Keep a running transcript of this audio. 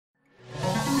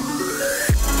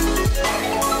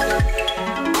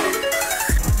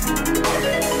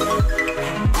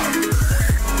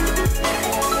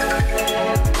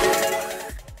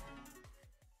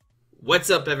What's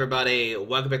up, everybody?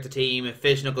 Welcome back to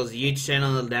TCEvolutions YouTube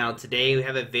channel. Now, today we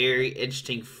have a very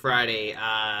interesting Friday.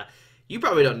 You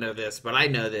probably don't know this, but I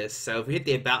know this. So if we hit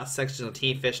the About section of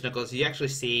TCEvolutions, you actually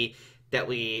see that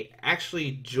we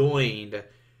actually joined,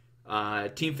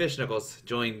 TCEvolutions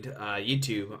joined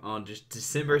YouTube on just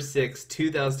December 6,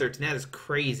 2013. That is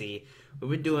crazy. We've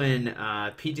been doing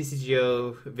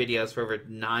PTCGO videos for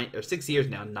over 6 years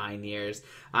now, 9 years.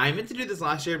 I meant to do this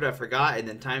last year, but I forgot, and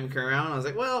then time came around, I was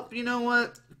like, well, you know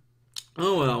what?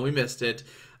 Oh well, we missed it.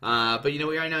 But you know,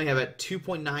 we right now have at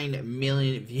 2.9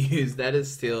 million views. That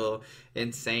is still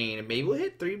insane. Maybe we'll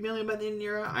hit 3 million by the end of the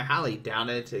year. I highly doubt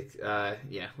it.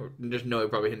 Yeah, there's no way we're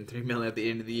probably hitting 3 million at the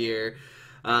end of the year.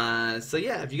 So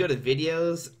yeah, if you go to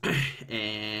videos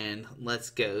and let's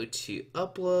go to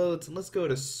uploads and let's go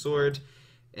to sort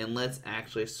and let's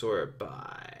actually sort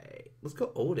by, let's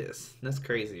go oldest. That's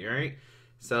crazy, right?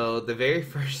 So the very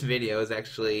first video is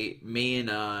actually me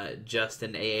and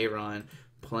Justin Aaron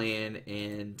playing,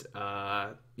 and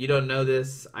you don't know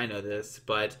this, I know this,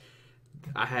 but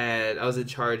I was in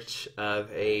charge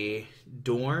of a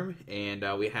dorm, and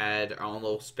we had our own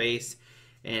little space,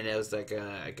 and it was like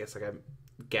I guess like a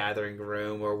gathering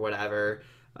room or whatever,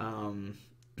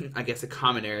 I guess a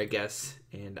common area, I guess,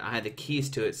 and I had the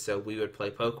keys to it, so we would play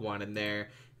Pokemon in there.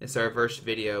 And so our first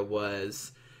video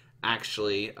was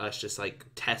actually us just like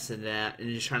testing that and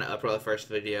just trying to upload the first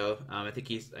video. I think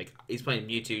he's playing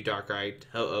Mewtwo, Darkrai,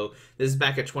 Ho-Oh. This is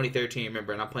back in 2013,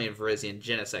 remember, and I'm playing Virizion,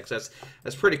 Genesect. So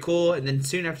that's pretty cool. And then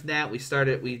soon after that, we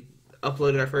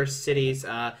uploaded our first cities.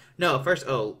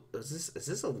 Is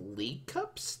this a League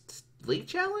League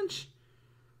Challenge?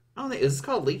 I don't think, is this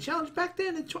called League Challenge back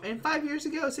then, in 5 years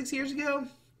ago, 6 years ago?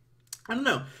 I don't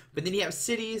know. But then you have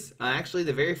cities. Actually,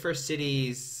 the very first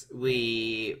cities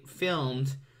we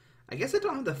filmed, I guess I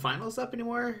don't have the finals up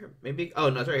anymore. Maybe, oh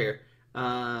no, it's right here.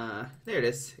 There it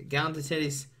is. Gallant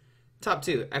Cities top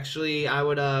 2. Actually, I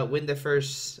would win the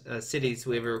first cities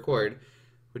we ever record,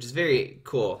 which is very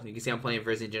cool. You can see I'm playing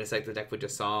Virizion Genesect, the deck we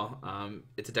just saw.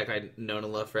 It's a deck I've known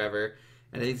and loved forever.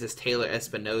 And I think this is Taylor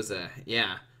Espinoza.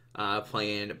 Yeah.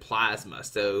 Playing Plasma.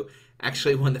 So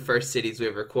actually one of the first cities we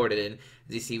ever recorded in.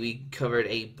 As you see, we covered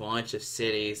a bunch of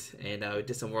cities, and we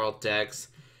did some world decks.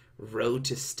 Road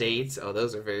to States. Oh,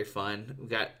 those are very fun. We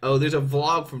got, oh, there's a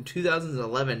vlog from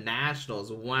 2011 Nationals.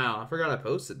 Wow, I forgot I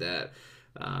posted that.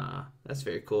 That's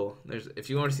very cool. If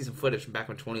you want to see some footage from back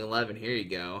in 2011, here you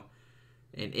go.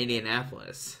 In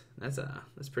Indianapolis. That's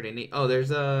pretty neat. Oh,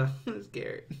 there's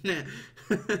Garrett.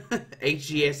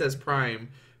 HGSS Prime.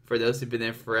 For those who've been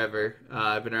there forever,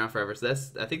 I've been around forever. So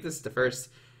I think this is the first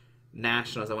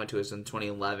Nationals I went to was in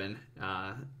 2011.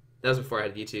 That was before I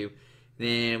had YouTube.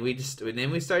 Then we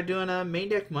started doing main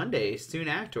deck Mondays soon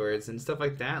afterwards and stuff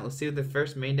like that. Let's see what the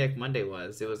first main deck Monday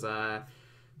was. It was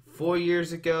 4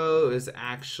 years ago. It was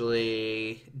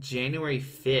actually January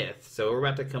 5th. So we're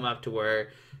about to come up to where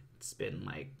it's been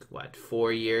like, what,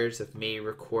 4 years of me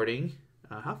recording.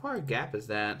 How far a gap is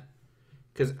that?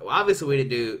 Because obviously we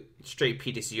didn't do straight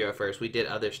PTCGO at first. We did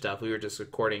other stuff. We were just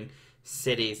recording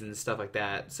cities and stuff like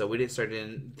that. So we didn't start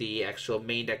in the actual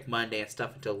main deck Monday and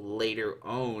stuff until later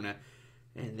on.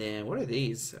 And then, what are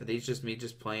these? Are these just me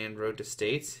just playing Road to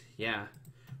States? Yeah.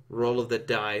 Roll of the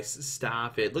dice.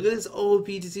 Stop it. Look at this old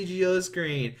PTCGO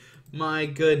screen. My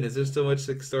goodness, there's so much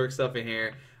historic stuff in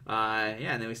here.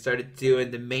 Yeah, and then we started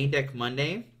doing the main deck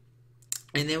Monday.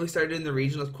 And then we started doing the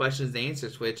regional questions and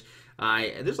answers, which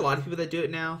there's a lot of people that do it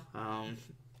now.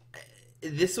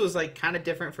 This was like kind of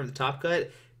different from the Top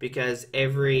Cut, because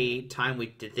every time we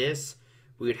did this,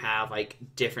 we would have like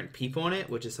different people in it,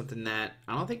 which is something that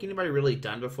I don't think anybody really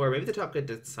done before. Maybe the Top Cut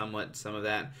did some of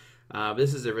that. But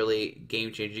this is a really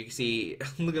game changer. You can see,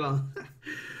 look at all.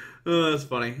 Oh, that's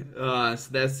funny. So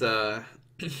that's and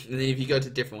then if you go to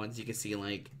different ones, you can see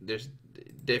like there's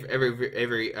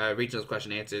every regional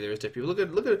question answer. There was different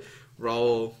people. Look at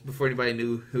Raul before anybody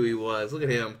knew who he was. Look at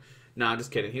him. No, I'm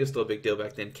just kidding. He was still a big deal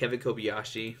back then. Kevin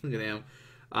Kobayashi. Look at him.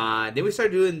 Then we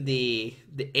started doing the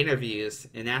interviews,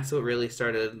 and that's what really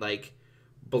started like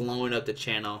blowing up the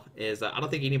channel. Is I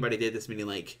don't think anybody did this many,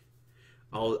 like,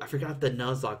 oh, I forgot the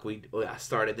Nuzlocke I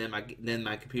started. Then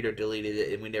my computer deleted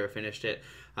it and we never finished it.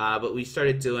 But we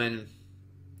started doing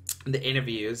the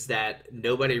interviews that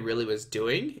nobody really was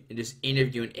doing, and just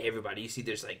interviewing everybody. You see,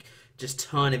 there's like just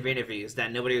ton of interviews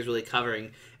that nobody was really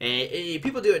covering, and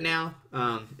people do it now.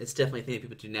 It's definitely a thing that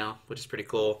people do now, which is pretty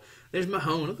cool. There's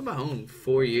Mahone. Look at Mahone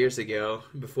 4 years ago,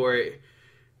 before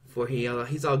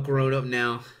he's all grown up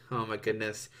now. Oh my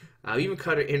goodness. We even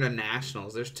covered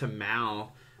internationals. There's Tamao.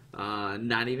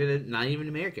 Not even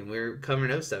American. We're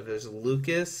covering those stuff. There's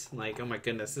Lucas. Like, oh my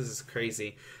goodness, this is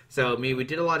crazy. So, I mean, we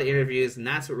did a lot of interviews, and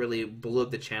that's what really blew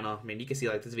up the channel. I mean, you can see,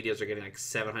 like, these videos are getting, like,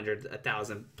 700,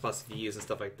 1,000 plus views and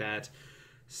stuff like that.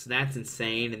 So that's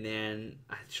insane. And then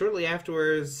shortly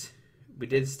afterwards, we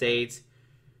did states.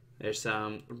 There's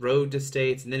some road to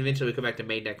states, and then eventually we come back to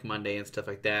Main Deck Monday and stuff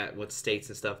like that with states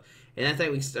and stuff. And I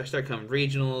think we start coming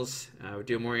regionals. We're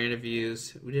doing more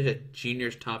interviews. We did a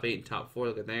juniors top 8 and top 4.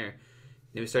 Look at there.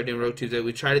 Then we started doing Road Tuesday.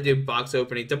 We tried to do box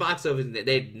opening. The box opening,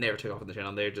 they never took off on the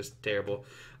channel. They're just terrible.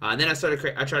 And then I tried to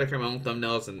create my own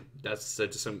thumbnails, and that's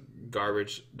just some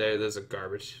garbage. Those are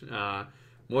garbage.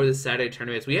 More of the Saturday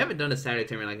tournaments. We haven't done a Saturday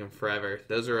tournament like in forever.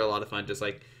 Those are a lot of fun. Just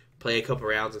like play a couple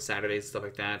rounds of Saturdays, stuff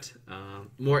like that.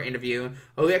 More interview.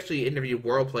 Oh, we actually interviewed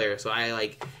world players. So I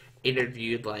like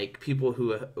interviewed like people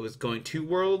who was going to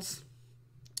worlds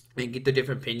and get their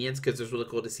different opinions, because it was really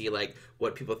cool to see like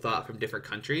what people thought from different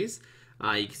countries.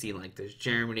 You can see like there's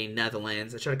Germany,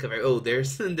 Netherlands. I try to cover. Oh,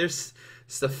 there's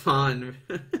Stefan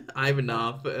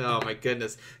Ivanov. Oh my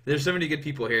goodness, there's so many good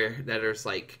people here that are just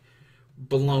like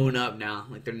blown up now.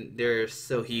 Like they're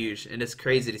so huge, and it's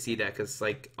crazy to see that, because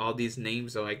like all these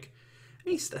names are like.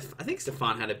 I think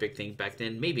Stefan had a big thing back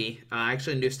then. Maybe. I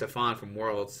actually knew Stefan from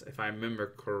Worlds, if I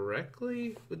remember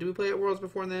correctly. Did we play at Worlds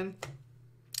before then?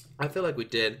 I feel like we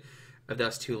did, if that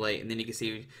was too late. And then you can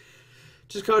see we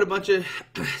just covered a bunch of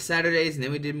Saturdays, and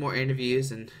then we did more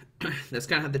interviews, and that's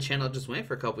kind of how the channel just went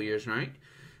for a couple years, right?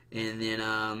 And then,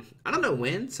 I don't know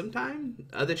when, sometime,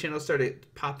 other channels started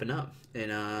popping up,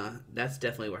 and that's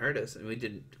definitely what hurt us. And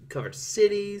we covered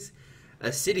cities.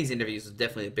 Cities interviews was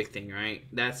definitely a big thing, right?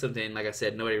 That's something, like I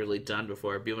said, nobody really done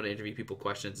before. Be able to interview people,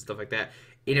 questions, and stuff like that.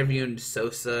 Interviewing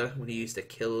Sosa when he used to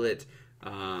kill it.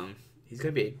 He's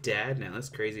going to be a dad now. That's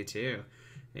crazy, too.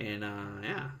 And,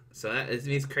 yeah. So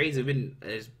it's crazy.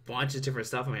 There's a bunch of different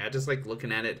stuff. I mean, I just like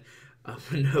looking at it.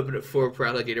 Open at 4 Pro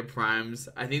Alligator Primes.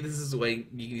 I think this is the way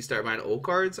you can start buying old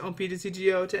cards on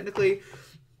PTCGO, technically.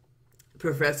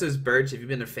 Professor's Birch, if you've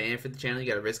been a fan for the channel, you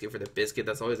gotta risk it for the biscuit.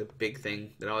 That's always a big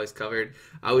thing that I always covered.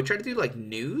 We tried to do like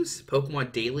news,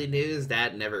 Pokemon Daily News.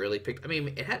 That never really picked. I mean,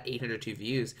 it had 802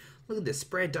 views. Look at this.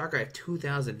 Spread Dark, I have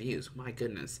 2,000 views. My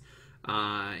goodness. Yeah,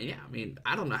 I mean,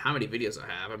 I don't know how many videos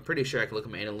I have. I'm pretty sure I can look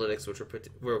at my analytics, which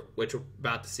we're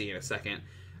about to see in a second.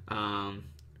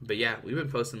 But yeah, we've been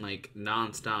posting like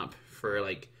nonstop for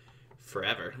like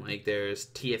forever. Like there's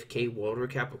TFK World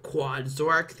Recap of Quad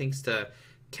Zork, thanks to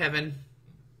Kevin.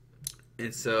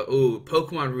 And so,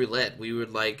 Pokemon Roulette. We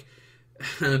would like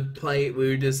play. We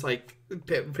would just like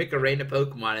pick a random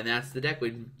Pokemon, and that's the deck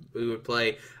we would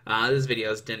play. Those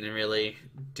videos didn't really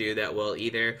do that well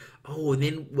either. Oh, and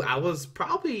then I was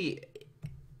probably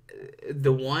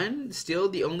still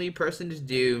the only person to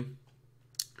do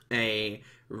a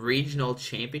regional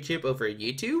championship over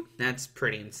YouTube. That's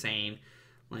pretty insane.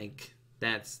 Like.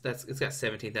 It's got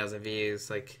 17,000 views.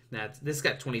 Like this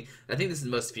got 20. I think this is the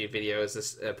most viewed video. Is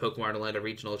this Pokemon Orlando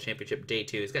Regional Championship Day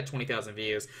 2? It's got 20,000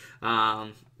 views.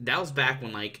 That was back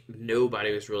when like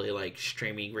nobody was really like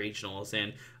streaming regionals,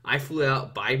 and I flew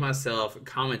out by myself,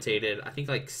 commentated. I think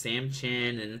like Sam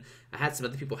Chen and I had some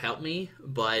other people help me,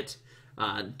 but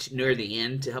near the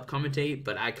end to help commentate.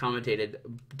 But I commentated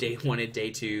day 1 and day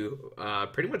 2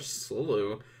 pretty much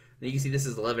solo. You can see this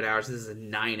is 11 hours. This is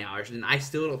 9 hours, and I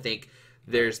still don't think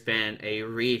there's been a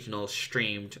regional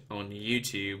streamed on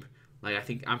YouTube.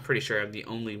 Like, I'm pretty sure I'm the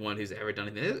only one who's ever done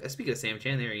anything. Speaking of Sam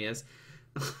Chan, there he is.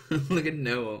 Look at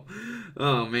Noah.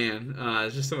 Oh, man.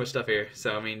 There's just so much stuff here.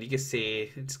 So, I mean, you can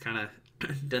see it's kind of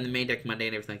done the main deck Monday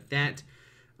and everything like that.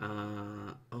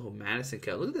 Madison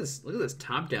Cup. Look at this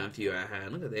top-down view I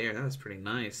had. Look at there. That was pretty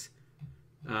nice.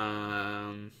 It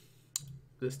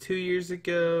was 2 years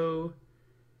ago.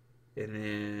 And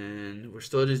then we're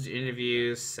still just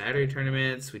interviews, Saturday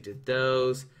tournaments. We did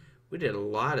those. We did a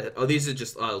lot of. Oh, these are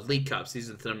just League Cups. These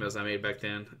are the thumbnails I made back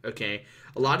then. Okay,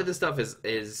 a lot of this stuff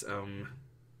is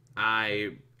I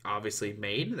obviously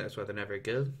made. That's why they're never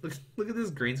good. Look at this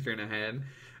green screen I had.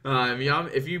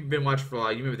 If you've been watching for a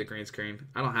while, you remember the green screen.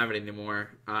 I don't have it anymore.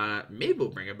 Maybe we'll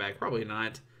bring it back. Probably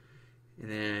not. And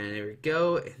then there we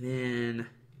go. And then.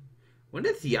 When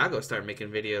did Thiago start making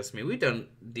videos? I mean, we've done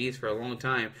these for a long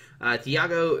time.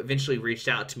 Thiago eventually reached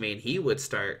out to me, and he would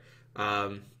start making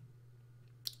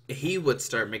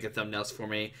thumbnails for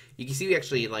me. You can see we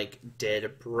actually like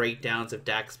did breakdowns of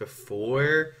decks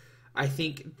before. I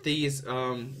think these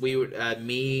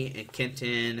me and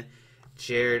Kenton,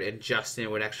 Jared, and Justin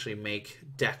would actually make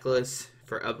deck lists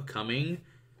for upcoming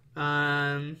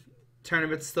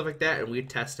tournaments, stuff like that, and we'd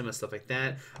test them and stuff like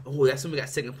that. Oh, that's when we got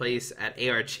second place at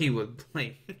ARG with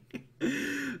Blake.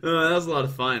 That was a lot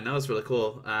of fun. That was really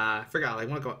cool. I forgot. I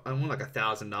won like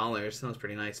 $1,000. That was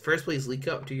pretty nice. First place League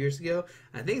Cup 2 years ago.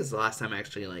 I think it's the last time I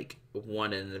actually like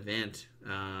won an event.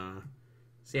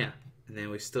 So yeah. And then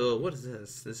we still. What is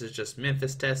this? This is just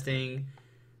Memphis testing.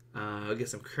 We get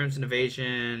some Crimson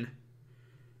Invasion.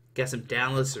 Got some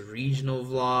Dallas regional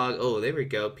vlog. Oh, there we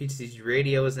go. PTC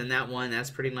Radio is in that one.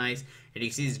 That's pretty nice. And you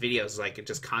can see these videos like it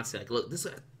just constant. Like, look, this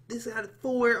had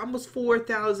almost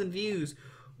 4,000 views.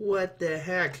 What the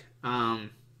heck? But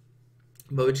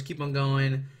we just keep on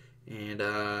going. And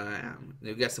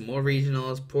we've got some more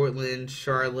regionals. Portland,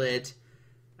 Charlotte.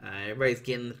 Everybody's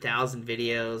getting 1,000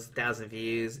 videos, 1,000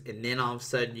 views, and then all of a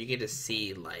sudden you get to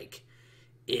see like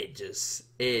it just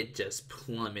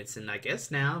plummets. And I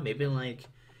guess now maybe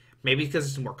because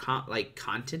there's more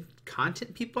content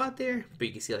people out there, but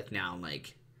you can see like now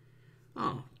like,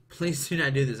 oh, please do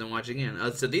not do this and watch again. Oh,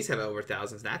 so these have over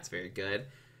thousands. That's very good.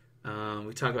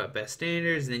 We talk about best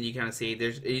standards, and then you kind of see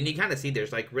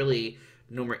there's like really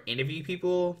no more interview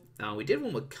people. We did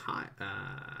one with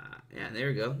yeah, there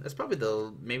we go. That's probably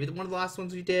maybe one of the last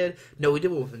ones we did. No, we did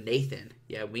one with Nathan.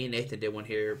 Yeah, me and Nathan did one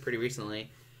here pretty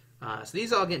recently. So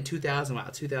these all getting 2,000. Wow,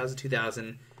 2,000,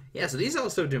 2,000. Yeah, so these all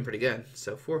still doing pretty good.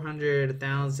 So 400,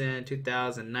 1,000,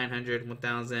 2,000, 900,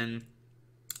 1,000.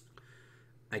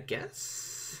 I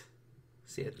guess.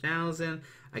 See, 1,000.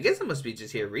 I guess it must be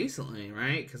just here recently,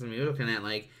 right? Because I mean, we're looking at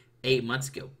like 8 months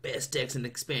ago. Best decks and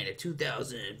expanded,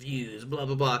 2,000 views, blah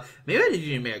blah blah. Maybe I did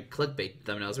even make clickbait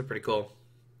thumbnails. They're pretty cool.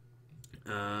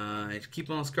 Keep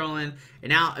on scrolling, and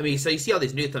now I mean, so you see all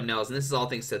these new thumbnails, and this is all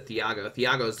thanks to Thiago.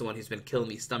 Thiago is the one who's been killing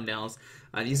these thumbnails.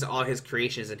 These are all his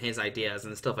creations and his ideas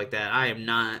and stuff like that. I am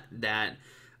not that,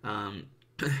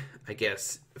 I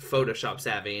guess, Photoshop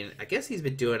savvy, and I guess he's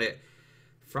been doing it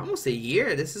for almost a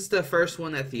year. This is the first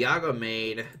one that Thiago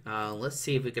made. Let's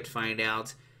see if we could find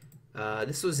out.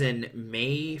 This was in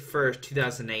May 1st,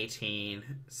 2018.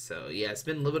 So yeah, it's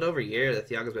been a little bit over a year that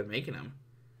Thiago's been making them.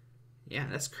 Yeah,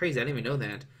 that's crazy. I didn't even know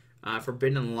that.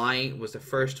 Forbidden Light was the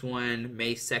first one,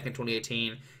 May 2nd,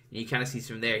 2018. And you kind of see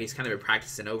from there, he's kind of been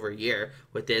practicing over a year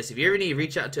with this. If you ever need to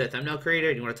reach out to a thumbnail creator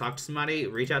and you want to talk to somebody,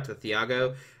 reach out to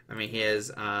Thiago. I mean,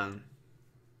 his,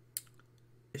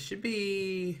 it should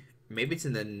be, maybe it's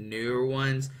in the newer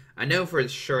ones. I know for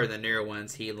sure the newer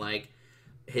ones,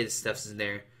 his stuff's in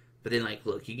there. But then, like,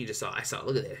 look, you can just I saw,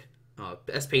 look at that. Oh,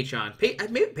 that's Patreon.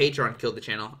 Maybe Patreon killed the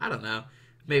channel. I don't know.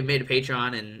 Maybe made a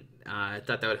Patreon, and I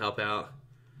thought that would help out.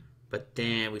 But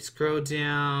then we scroll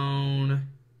down.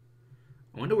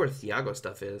 I wonder where Thiago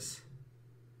stuff is.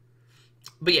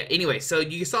 But yeah, anyway, so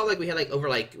you saw like we had we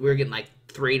were getting like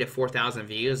 3,000 to 4,000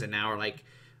 views, and now we're like,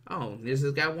 oh, this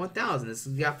has got 1,000, this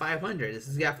has got 500, this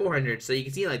has got 400. So you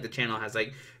can see like the channel has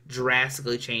like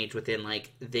drastically changed within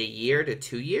like the year to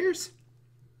 2 years.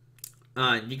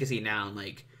 You can see now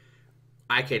like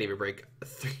I can't even break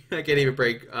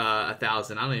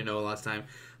 1,000. I don't even know the last time.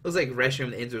 It was like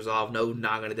Reshiram, the ends resolved. No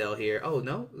Naganadel here. Oh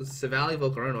no, Savali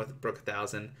Volcarona broke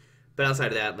 1,000. But outside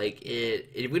of that, like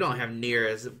we don't have near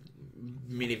as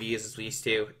many views as we used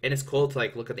to. And it's cool to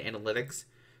like look at the analytics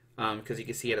because you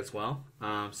can see it as well.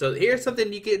 So here's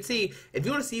something you can see if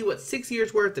you want to see what 6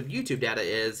 years worth of YouTube data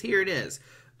is. Here it is.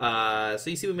 So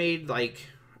you see we made like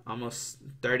almost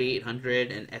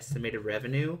 3,800 in estimated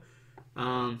revenue.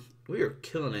 We were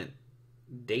killing it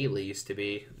daily. Used to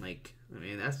be like, I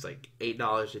mean, that's like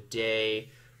 $8 a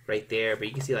day right there. But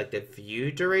you can see like the view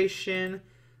duration.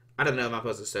 I don't know if I'm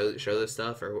supposed to show this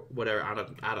stuff or whatever. I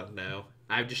don't know.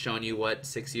 I'm just showing you what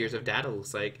 6 years of data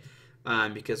looks like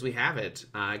because we have it.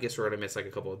 I guess we're gonna miss like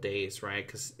a couple of days, right?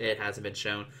 Because it hasn't been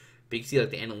shown. But you can see like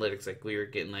the analytics. Like we were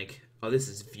getting like, oh, this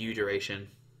is view duration.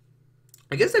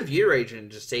 I guess the view duration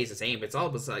just stays the same. It's all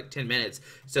but like 10 minutes.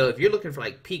 So if you're looking for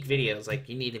like peak videos, like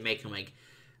you need to make them like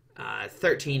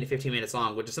 13 to 15 minutes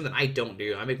long, which is something I don't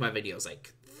do. I make my videos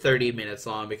like 30 minutes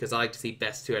long because I like to see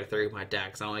best 2 out of 3 of my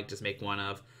decks. I don't like to just make one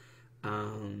of.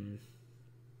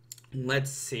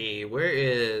 Let's see. Where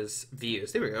is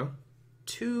views? There we go.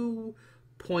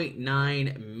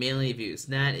 2.9 million views.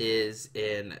 That is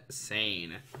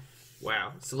insane.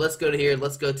 Wow. So let's go to here.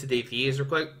 Let's go to the views real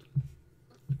quick.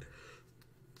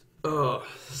 Oh,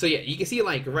 so yeah, you can see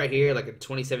like right here, like in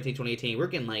 2017, 2018, we're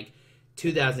getting like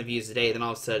 2,000 views a day. Then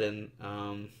all of a sudden,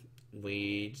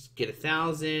 we just get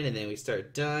 1,000, and then we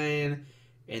start dying.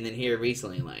 And then here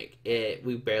recently, like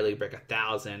we barely break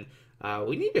 1,000.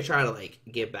 We need to try to like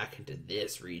get back into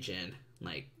this region.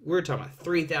 Like we're talking about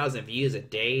 3,000 views a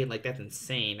day. Like that's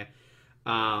insane.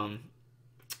 5/29,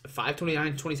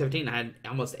 2017, I had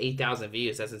almost 8,000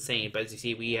 views. That's insane. But as you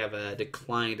see, we have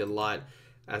declined a lot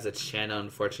as a channel,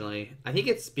 unfortunately. I think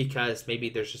it's because maybe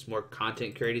there's just more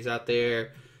content creators out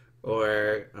there,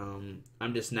 or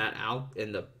I'm just not out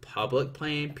in the public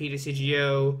playing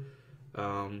PTCGO.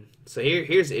 So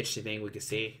here's the interesting thing we can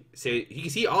see. So you can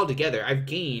see all together, I've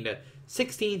gained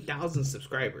 16,000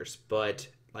 subscribers, but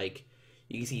like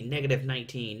you can see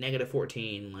 -19,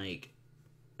 -14, like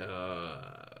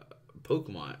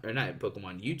Pokemon, or not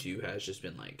Pokemon, YouTube has just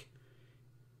been like,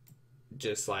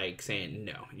 saying,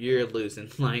 no, you're losing.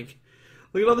 Like,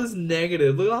 look at all this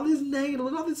negative. Look at all this negative.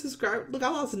 Look at all this subscribe. Look, I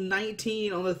lost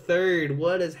 19 on the 3rd.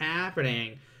 What is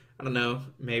happening? I don't know.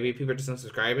 Maybe people are just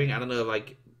unsubscribing. I don't know,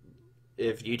 like,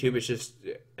 if YouTube is just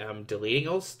deleting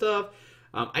old stuff.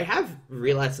 I have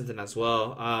realized something as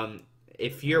well.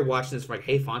 If you're watching this from like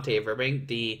Hey Fonte Verbank,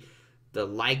 the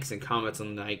likes and comments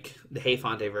on like the Hey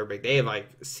Fonte Verbank, they have like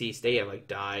ceased. They have like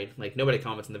died. Like nobody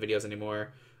comments on the videos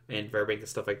anymore and Verbank and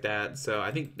stuff like that. So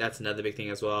I think that's another big thing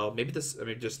as well. Maybe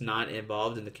just not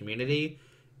involved in the community,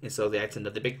 and so that's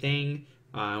another big thing.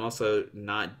 I'm also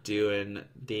not doing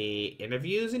the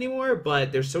interviews anymore,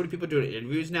 but there's so many people doing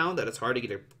interviews now that it's hard to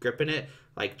get a grip in it.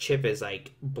 Like Chip is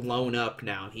like blown up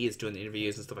now, and he is doing the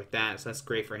interviews and stuff like that, so that's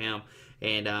great for him.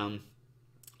 And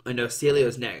I know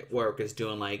Celio's network is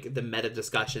doing like the meta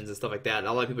discussions and stuff like that.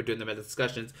 A lot of people are doing the meta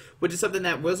discussions, which is something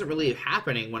that wasn't really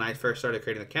happening when I first started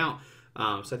creating an account.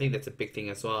 So I think that's a big thing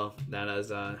as well. That has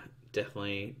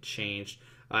definitely changed.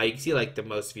 You can see like the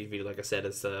most viewed video, like I said,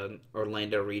 is the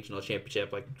Orlando Regional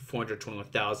Championship, like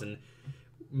 421,000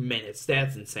 minutes.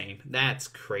 That's insane. That's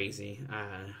crazy,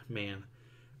 man.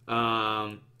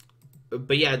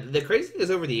 But yeah, the crazy thing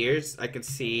is over the years, I can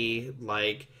see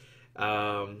like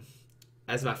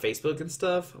as my Facebook and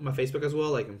stuff, on my Facebook as well,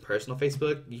 like in personal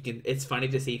Facebook, it's funny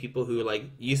to see people who like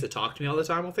used to talk to me all the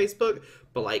time on Facebook,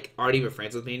 but like aren't even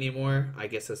friends with me anymore. I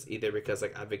guess that's either because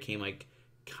like I became like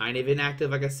kind of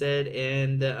inactive, like I said,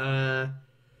 in the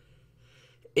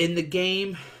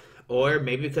game, or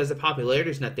maybe because the popularity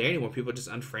is not there anymore. People just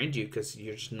unfriend you because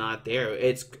you're just not there.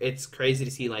 It's crazy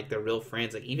to see like the real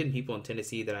friends, like even people in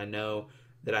Tennessee that I know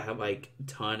that I have like a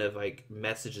ton of like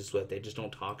messages with, they just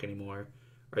don't talk anymore,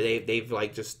 or they've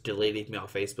like just deleted me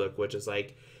off Facebook, which is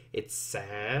like, it's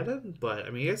sad, but I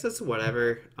mean, I guess it's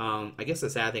whatever. I guess the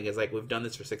sad thing is like we've done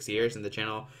this for 6 years and the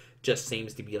channel just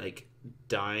seems to be like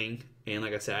dying. And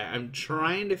like I said, I'm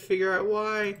trying to figure out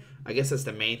why. I guess that's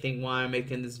the main thing why I'm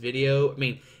making this video. I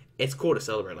mean, it's cool to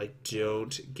celebrate. Like,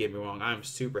 don't get me wrong. I'm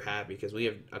super happy because we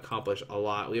have accomplished a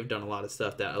lot. We have done a lot of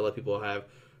stuff that other people have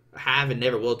and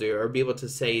never will do, or be able to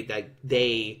say that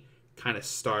they kind of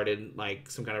started like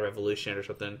some kind of revolution or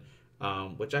something,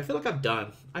 which I feel like I've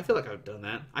done. I feel like I've done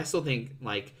that. I still think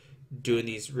like doing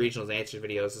these regionals answers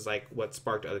videos is like what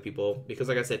sparked other people, because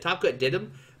like I said, Top Cut did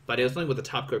them, but it was only with the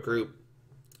Top Cut group.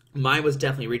 Mine was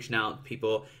definitely reaching out to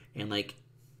people and like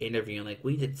interviewing. Like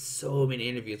we did so many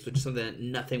interviews, which is something that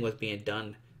nothing was being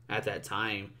done at that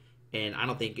time. And I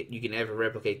don't think you can ever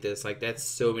replicate this. Like that's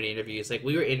so many interviews. Like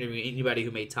we were interviewing anybody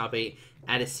who made top 8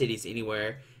 out of cities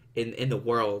anywhere in the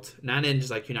world, not in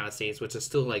just like United States, which is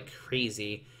still like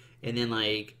crazy. And then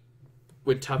like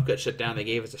when Top Cut shut down, they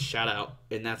gave us a shout out,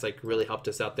 and that's like really helped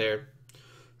us out there.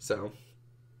 So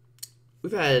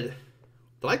we've had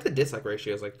the dislike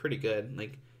ratio is like pretty good.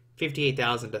 Like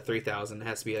 58,000 to 3,000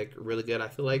 has to be like really good, I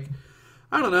feel like.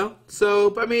 I don't know. So,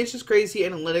 but I mean, it's just crazy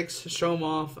analytics. Show them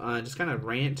off. Just kind of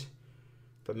rant.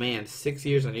 But man, 6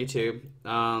 years on YouTube.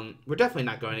 We're definitely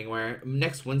not going anywhere.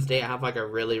 Next Wednesday, I have like a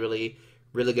really, really,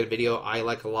 really good video I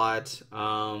like a lot.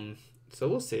 So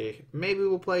we'll see. Maybe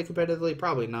we'll play competitively.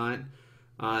 Probably not.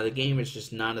 The game is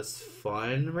just not as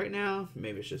fun right now.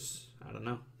 Maybe it's just, I don't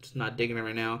know, just not digging it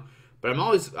right now. But I'm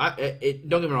always, don't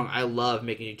get me wrong, I love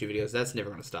making YouTube videos. That's never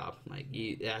going to stop. Like,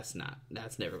 that's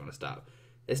never going to stop.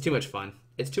 It's too much fun.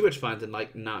 It's too much fun to,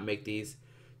 like, not make these.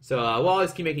 So, we'll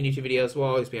always keep making YouTube videos. We'll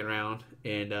always be around.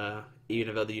 And, even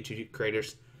of other YouTube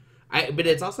creators. But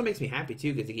it also makes me happy,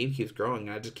 too, because the game keeps growing.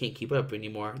 And I just can't keep up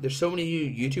anymore. There's so many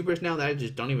YouTubers now that I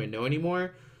just don't even know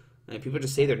anymore. And people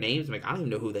just say their names. I'm like, I don't even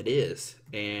know who that is.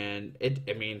 And,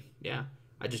 I mean, yeah.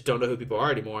 I just don't know who people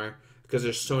are anymore, because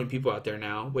there's so many people out there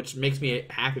now, which makes me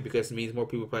happy because it means more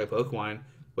people play Pokemon,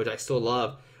 which I still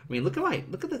love. I mean, look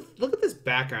at this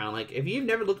background. Like, if you've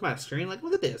never looked at my screen, like,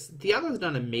 look at this. Thiago's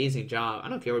done an amazing job. I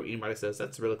don't care what anybody says.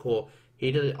 That's really cool.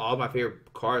 He did all my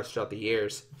favorite cars throughout the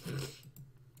years.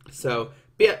 So,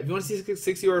 but yeah, if you want to see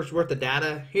 6 years worth of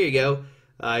data, here you go.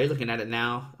 You're looking at it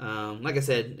now. Like I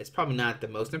said, it's probably not the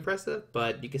most impressive,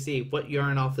 but you can see what you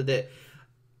earn off of it.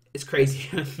 It's crazy.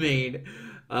 I made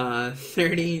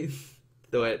 30.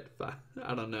 What?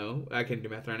 I don't know. I can't do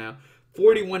math right now.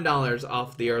 $41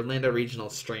 off the Orlando Regional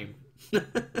stream.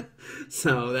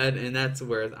 So that's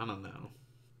worth, I don't know.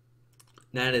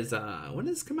 That is when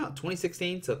did this come out?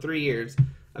 2016. So 3 years.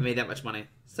 I made that much money.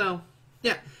 So,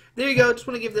 yeah. There you go. Just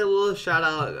want to give that a little shout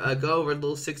out. Go over a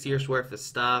little 6 years worth of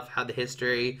stuff. How the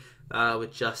history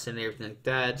with Justin and everything like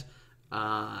that.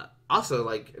 Also,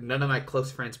 like, none of my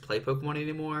close friends play Pokemon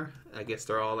anymore. I guess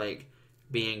they're all, like,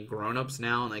 being grown-ups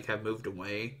now and, like, have moved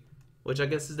away. Which I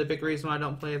guess is the big reason why I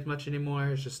don't play as much anymore.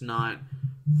 It's just not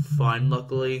fun,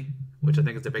 luckily. Which I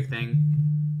think is a big thing.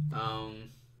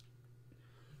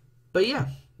 But yeah,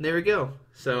 there we go.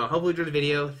 So I hope you enjoyed the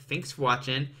video. Thanks for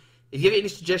watching. If you have any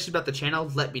suggestions about the channel,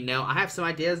 let me know. I have some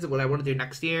ideas of what I want to do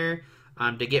next year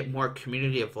to get more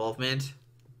community involvement.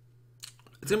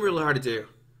 It's going to be really hard to do.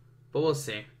 But we'll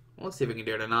see. We'll see if we can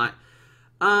do it or not.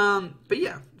 But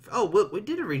yeah. Oh, we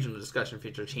did a regional discussion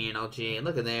feature, TNLG.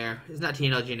 Look at there. It's not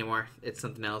TNLG anymore. It's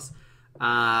something else.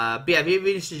 But yeah, if you have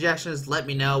any suggestions, let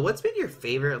me know. What's been your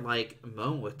favorite, like,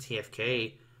 moment with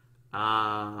TFK?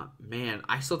 Man,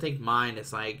 I still think mine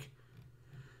is, like,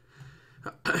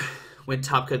 when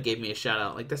Top Cut gave me a shout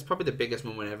out. Like, that's probably the biggest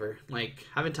moment ever. Like,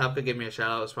 having Top Cut give me a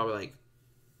shout out was probably, like,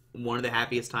 one of the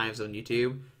happiest times on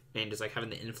YouTube. And just, like,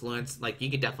 having the influence. Like,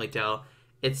 you can definitely tell.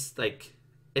 It's, like,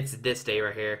 it's this day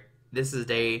right here. This is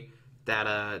the day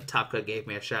that, Top Cut gave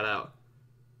me a shout out.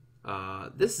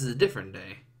 This is a different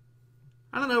day.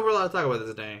 I don't know if we're allowed to talk about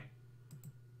this day.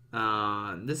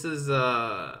 This is,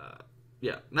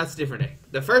 yeah, that's a different day.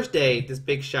 The first day, this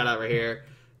big shout out right here,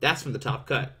 that's from the Top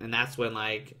Cut. And that's when,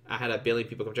 like, I had a billion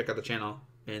people come check out the channel.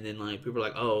 And then, like, people were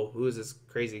like, oh, who is this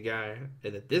crazy guy?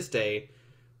 And then this day,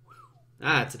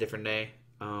 it's a different day.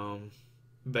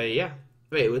 But yeah.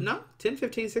 Wait, no? 10,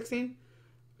 15, 16?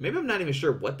 Maybe I'm not even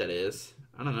sure what that is.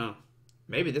 I don't know.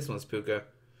 Maybe this one's Puka.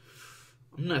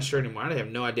 I'm not sure anymore. I have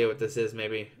no idea what this is,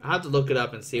 maybe. I'll have to look it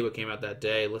up and see what came out that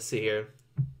day. Let's see here.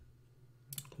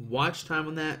 Watch time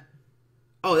on that.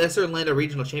 Oh, that's the Orlando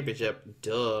Regional Championship.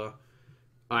 Duh.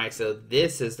 Alright, so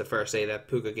this is the first day that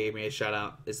Puka gave me a shout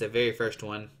out. It's the very first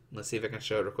one. Let's see if I can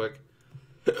show it real quick.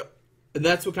 And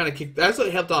that's what kind of kicked... That's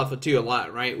what helped off too a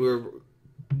lot, right? We were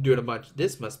doing a bunch...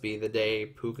 This must be the day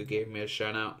Puka gave me a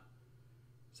shout out.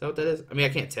 Is that what that is? I mean, I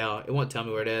can't tell. It won't tell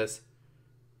me where it is.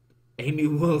 Amy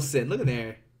Wilson. Look at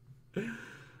there.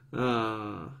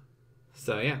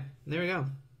 So, yeah. There we go.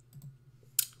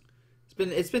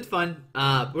 It's been fun.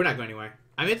 We're not going anywhere.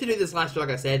 I meant to do this last year,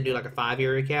 like I said, do like a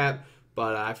 5-year recap,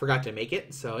 but I forgot to make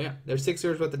it. So, yeah. There's 6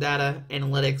 years worth of data,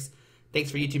 analytics.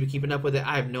 Thanks for YouTube for keeping up with it.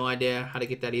 I have no idea how to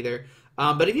get that either.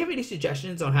 But if you have any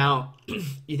suggestions on how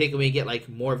you think we get, like,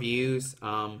 more views,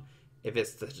 if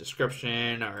it's the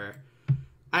description or...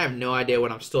 I have no idea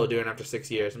what I'm still doing after 6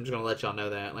 years. I'm just going to let y'all know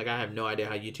that. Like, I have no idea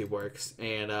how YouTube works.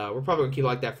 And we're probably going to keep it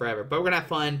like that forever. But we're going to have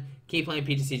fun. Keep playing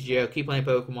PTCGO. Keep playing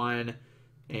Pokemon.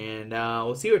 And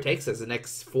we'll see where it takes us the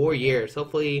next 4 years.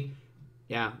 Hopefully,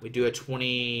 yeah, we do a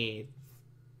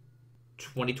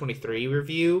 2023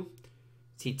 review.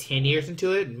 See 10 years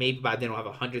into it. And maybe by then we'll have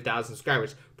 100,000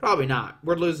 subscribers. Probably not.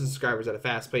 We're losing subscribers at a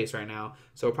fast pace right now.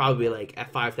 So we'll probably be like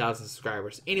at 5,000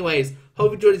 subscribers. Anyways, hope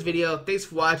you enjoyed this video. Thanks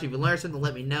for watching. If you learned something,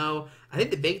 let me know. I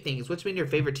think the big thing is what's been your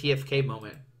favorite TFK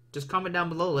moment? Just comment down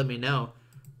below. Let me know.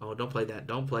 Oh, don't play that.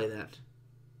 Don't play that.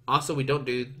 Also, we don't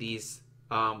do these.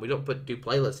 We don't do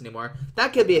playlists anymore.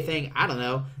 That could be a thing. I don't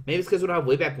know. Maybe it's because we don't have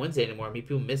Way Back Wednesday anymore. Maybe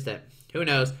people missed it. Who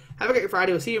knows? Have a great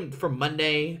Friday. We'll see you for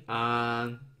Monday.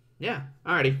 Yeah.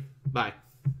 Alrighty. Bye.